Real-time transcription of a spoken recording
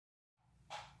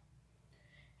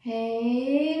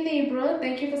Hey Libra,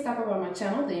 thank you for stopping by my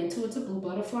channel, The Intuitive Blue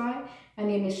Butterfly. My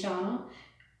name is Shauna.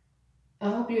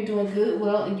 I hope you're doing good,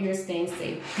 well, and you're staying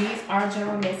safe. These are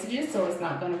general messages, so it's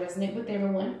not going to resonate with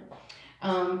everyone.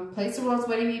 Place the roles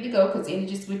where they need to go because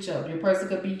energy switch up. Your person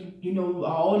could be,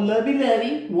 all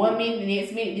lovey-lovey. 1 minute, the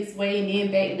next minute this way,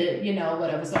 and then back to,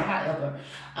 whatever. So however.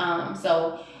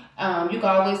 You can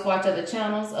always watch other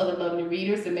channels, other lovely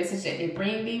readers, the message that they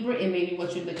bring, Libra, and maybe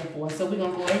what you're looking for. So we're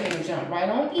going to go ahead and jump right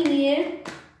on in.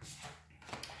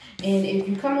 And if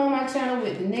you come on my channel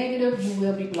with the negative, you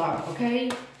will be blocked, okay?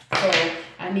 So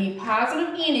I need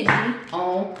positive energy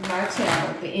on my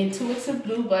channel, the Intuitive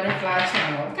Blue Butterfly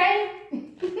channel, okay?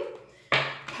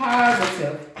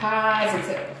 Positive.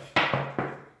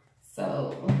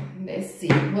 So let's see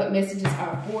what messages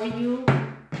are for you.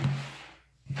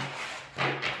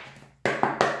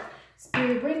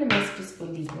 Spirit, bring the messages for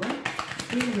Libra.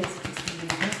 Bring the messages for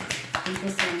Libra. Libra,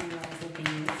 Sun, Rise, and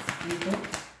Venus. Libra.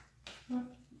 I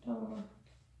thought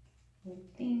it would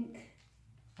be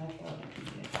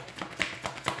that.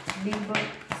 Libra,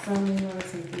 Sun,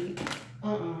 Rise, and Venus.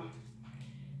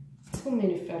 Too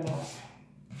many fell off.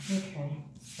 Okay,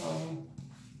 so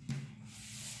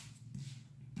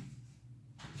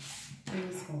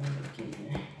let's go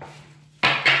again.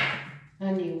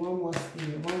 I need one more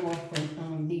spirit, one more for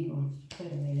Libra.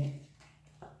 Wait a minute.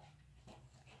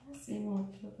 Let's see one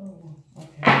flip over.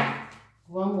 Okay.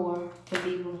 One more for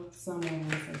Libra, Sun, Rise,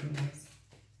 and Venus.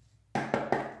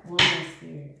 One more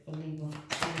spirit for Libra,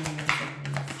 Sun, Rise, and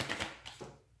Venus.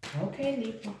 Okay,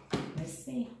 Libra. Let's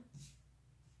see.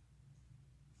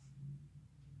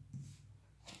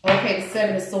 Okay, the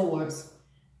Seven of Swords.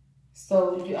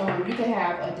 So you can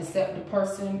have a deceptive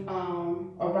person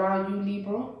around you,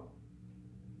 Libra.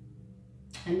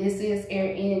 And this is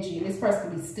air energy. This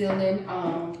person could be stealing,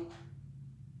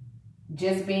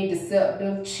 just being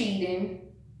deceptive,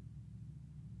 cheating.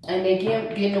 And they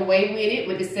getting away with it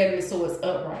with the Seven of Swords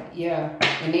upright. Yeah,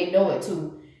 and they know it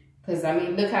too. Because, I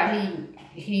mean, look how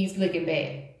he's looking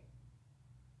back.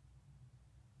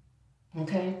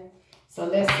 Okay? So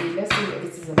let's see what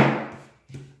this is about.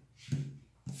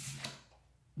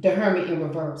 The Hermit in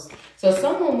reverse. So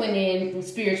someone went in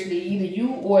spiritually, either you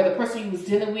or the person you was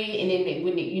dealing with, and then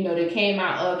they came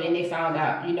out of it and they found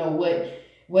out,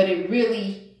 what it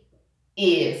really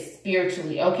is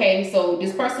spiritually. Okay, so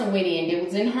this person went in. It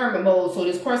was in hermit mode, so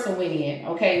this person went in.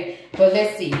 Okay, but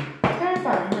let's see.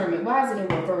 Clarify the Hermit. Why is it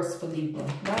in reverse for Libra?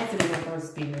 Why is it in reverse,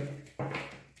 Spirit?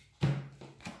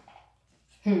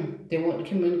 They want the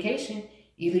communication.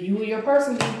 Either you or your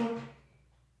person, Libra.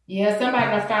 Yeah, somebody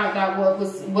done found out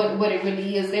what it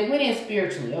really is. They went in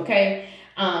spiritually, okay?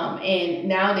 And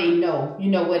now they know,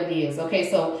 what it is.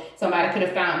 Okay, so somebody could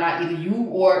have found out, either you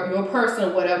or your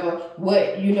person, whatever,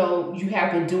 what you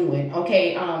have been doing.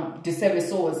 Okay, the Seven of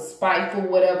Swords, spiteful,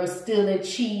 whatever, stealing,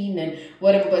 cheating, and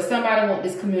whatever. But somebody want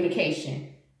this communication.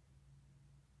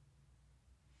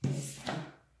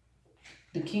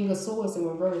 The King of Swords in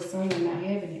reverse, someone not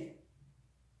having it.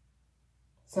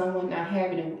 Someone not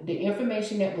having it. The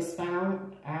information that was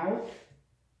found out,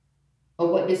 or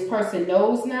what this person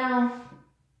knows now,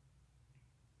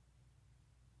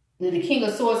 the King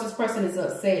of Swords, this person is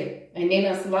upset, and they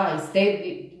done sliced.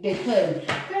 They couldn't.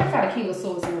 Clarify the King of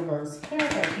Swords in reverse.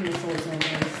 Clarify the King of Swords in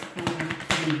reverse.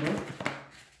 Libra.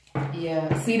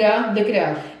 Yeah, see that? Look at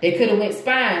that. They could have went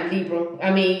spying, Libra.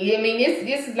 I mean,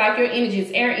 this is like your energy.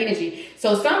 It's air energy.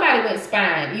 So somebody went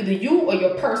spying. Either you or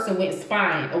your person went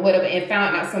spying or whatever and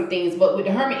found out some things. But with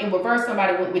the Hermit in reverse,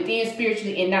 somebody went within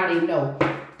spiritually and now they know.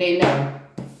 They know.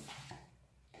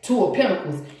 Two of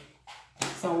Pentacles.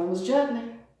 Someone was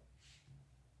juggling.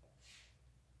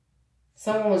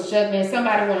 Someone was juggling.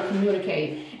 Somebody want to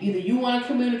communicate. Either you want to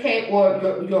communicate or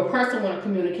your person want to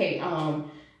communicate.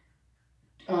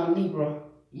 Libra.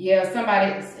 Yeah,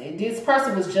 this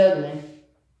person was juggling.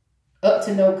 Up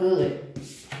to no good.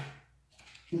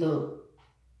 Look.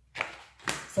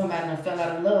 Somebody done fell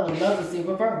out of love. Love is in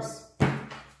reverse.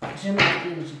 Gemini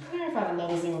energy. Clarify the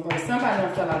love is in reverse. Somebody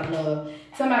done fell out of love.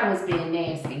 Somebody was being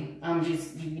nasty.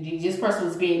 This person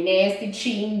was being nasty,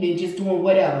 cheating, and just doing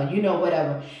whatever.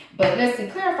 Whatever. But let's see.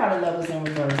 Clarify the love is in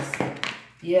reverse.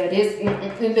 Yeah, this, and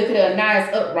look at her,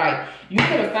 nice upright. You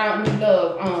could have found new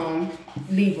love,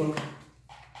 Libra.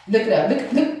 Look at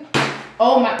that. Look.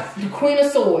 Oh my, the Queen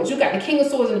of Swords. You got the King of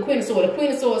Swords and the Queen of Swords. The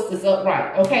Queen of Swords is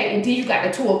upright, okay? And then you got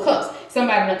the Two of Cups.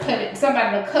 Somebody done cut it.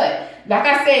 Somebody done cut. Like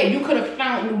I said, you could have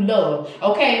found new love,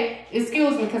 okay?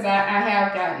 Excuse me, because I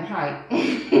have gotten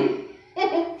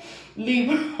hyped.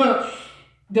 Libra.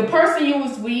 the person you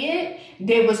was with,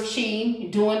 they was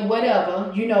cheating, doing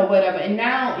whatever, you know, whatever. And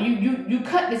now you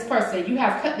cut this person. You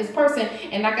have cut this person.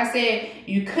 And like I said,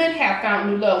 you could have found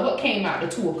new love. What came out? The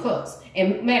Two of Cups.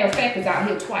 And matter of fact, it's out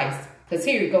here twice. Because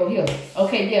here you go here.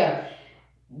 Okay, yeah.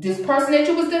 This person that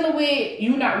you was dealing with,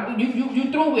 you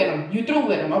through with them. You through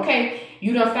with them, okay?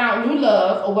 You done found new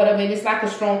love or whatever. And it's like a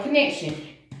strong connection.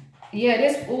 Yeah,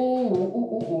 this,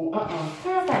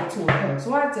 clarify the Two of Cups.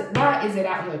 Why is it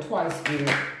out here twice, Spirit?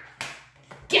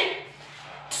 Get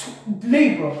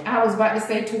Libra. I was about to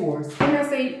say Taurus. Didn't I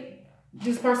say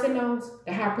this person knows?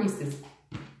 The High Priestess.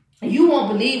 You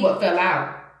won't believe what fell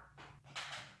out.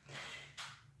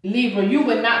 Libra, you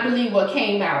would not believe what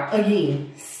came out.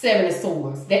 Again, Seven of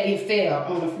Swords. That it fell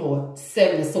on the floor.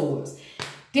 Seven of Swords.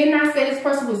 Didn't I say this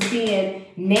person was being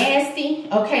nasty?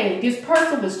 Okay, this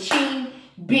person was cheating,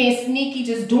 being sneaky,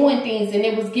 just doing things, and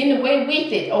they was getting away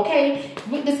with it, okay?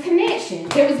 With this connection,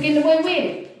 they was getting away with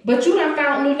it. But you done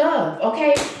found new love,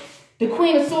 okay? The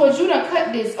Queen of Swords, you done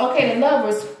cut this, okay, the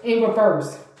Lovers in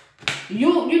reverse.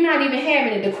 You're not even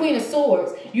having it. The Queen of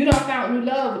Swords, you done found new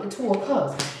love with the Two of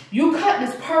Cups. You cut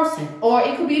this person, or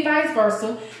it could be vice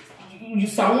versa.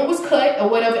 Someone was cut or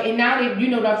whatever, and now they, you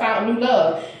know, done found new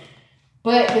love.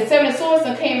 But the Seven of Swords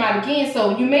done came out again,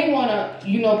 so you may want to,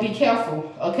 you know, be careful.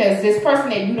 Because this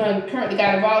person that you done currently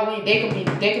got involved with, they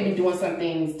could be doing some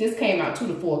things. This came out 2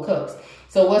 to 4 cups.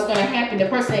 So what's going to happen, the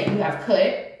person that you have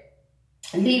cut,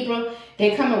 Libra,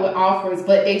 they coming with offers,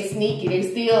 but they sneaky. They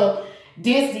still,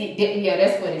 yeah,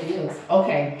 that's what it is.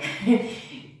 Okay.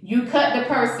 You cut the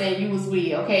person you was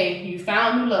with, okay? You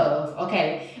found new love,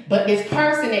 okay? But this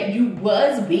person that you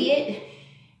was with,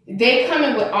 they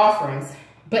coming with offerings.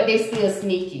 But they still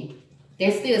sneaky.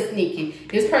 They're still sneaky.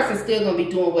 This person's still going to be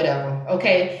doing whatever,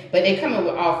 okay? But they coming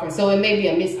with offers. So it may be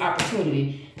a missed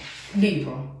opportunity,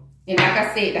 Libra. And like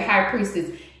I said, the High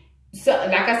Priestess, so,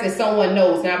 like I said, someone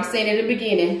knows. Now, I was saying at the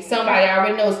beginning, somebody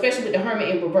already knows, especially with the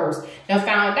Hermit in reverse. They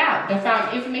found out. They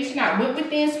found information out. Went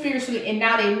within spiritually, and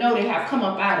now they know they have come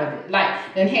up out of it. Like,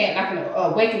 they had like an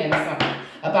awakening or something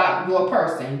about your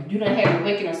person. You done had an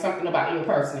awakening or something about your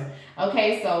person.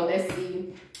 Okay, so let's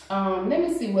see. Let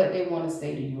me see what they want to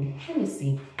say to you. Let me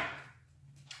see.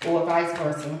 Or vice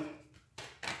versa.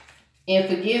 And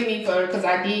forgive me for, because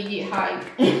I did get hyped.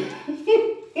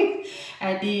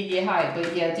 I did get hyped.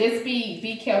 But yeah, just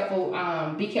be careful.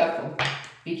 Be careful.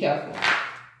 Be careful.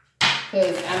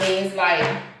 Because, I mean, it's like,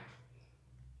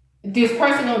 this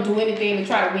person don't do anything to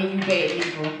try to win you back,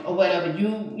 Libra, or whatever.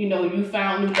 You know, you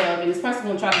found new love, and this person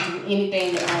don't try to do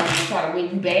anything to try to win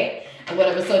you back, or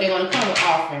whatever. So they're gonna come with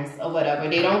offerings, or whatever.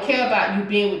 They don't care about you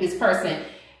being with this person.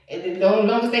 As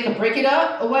long as they can break it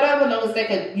up, or whatever. As long as they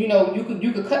could, you know, you could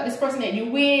cut this person that you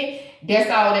with.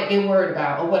 That's all that they're worried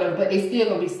about, or whatever. But they still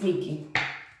gonna be sneaky.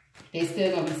 They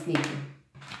still gonna be sneaky.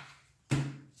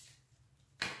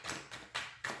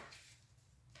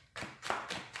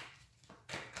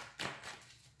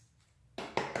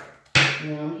 You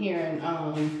know, I'm hearing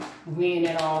win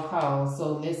at all costs.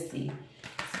 So let's see.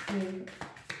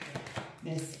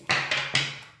 Let's see.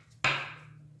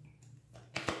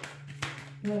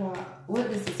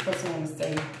 What does this person want to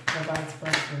say about vice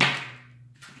versa?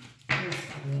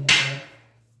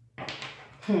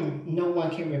 No one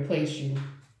can replace you.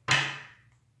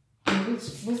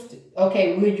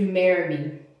 Okay, will you marry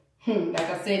me? Like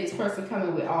I said, this person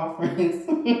coming with offerings.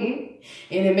 And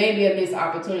it may be a missed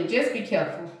opportunity. Just be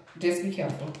careful. Just be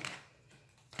careful.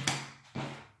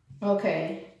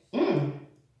 Okay.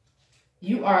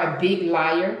 You are a big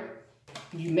liar.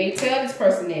 You may tell this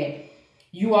person that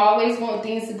you always want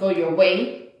things to go your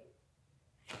way.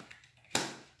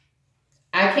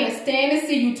 I can't stand to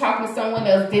see you talking to someone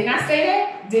else. Didn't I say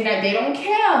that? They don't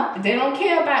care. They don't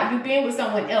care about you being with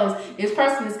someone else. This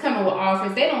person is coming with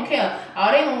offers. They don't care.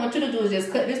 All they want you to do is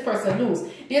just cut this person loose.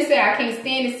 They say, I can't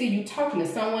stand to see you talking to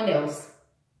someone else.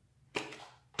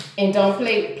 And don't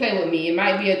play with me. It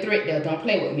might be a threat there. Don't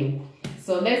play with me.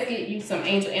 So let's get you some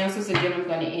angel answers, and then I'm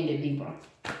going to end it, Libra.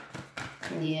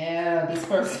 Yeah, this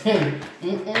person.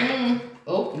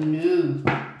 Oh, no.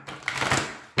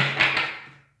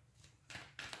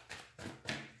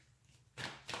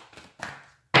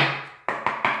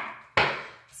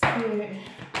 Spirit,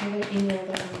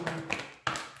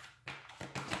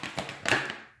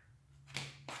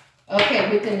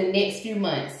 okay, within the next few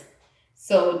months.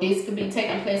 So this could be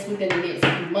taking place within the next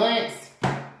few months.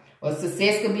 Or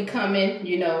success could be coming.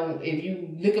 You know, if you're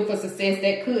looking for success,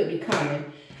 that could be coming.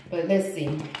 But let's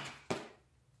see.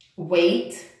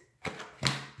 Wait.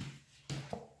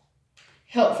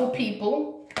 Helpful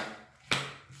people.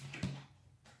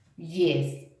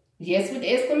 Yes. Yes with the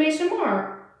exclamation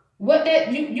mark. What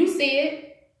that, you said?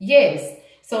 Yes.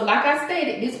 So like I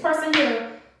stated, this person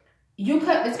here, you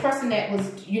cut this person that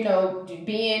was, you know,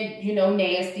 being, you know,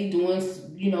 nasty, doing,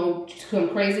 you know, some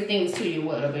crazy things to you,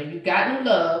 whatever. You got new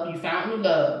love, you found new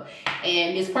love,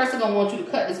 and this person gonna want you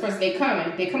to cut this person. They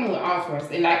coming with offerings.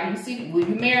 They like, you see, will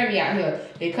you marry me out here?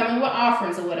 They coming with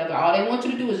offerings or whatever. All they want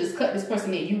you to do is just cut this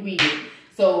person that you read it.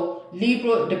 So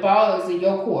Libra, the ball is in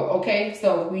your court, okay?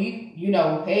 So we, you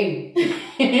know, hey,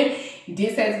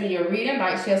 this has been your reading.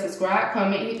 Like, share, subscribe,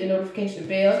 comment, hit the notification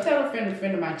bell, tell a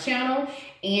friend of my channel.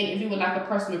 And if you would like a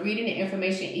personal reading, the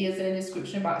information is in the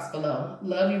description box below.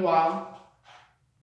 Love you all.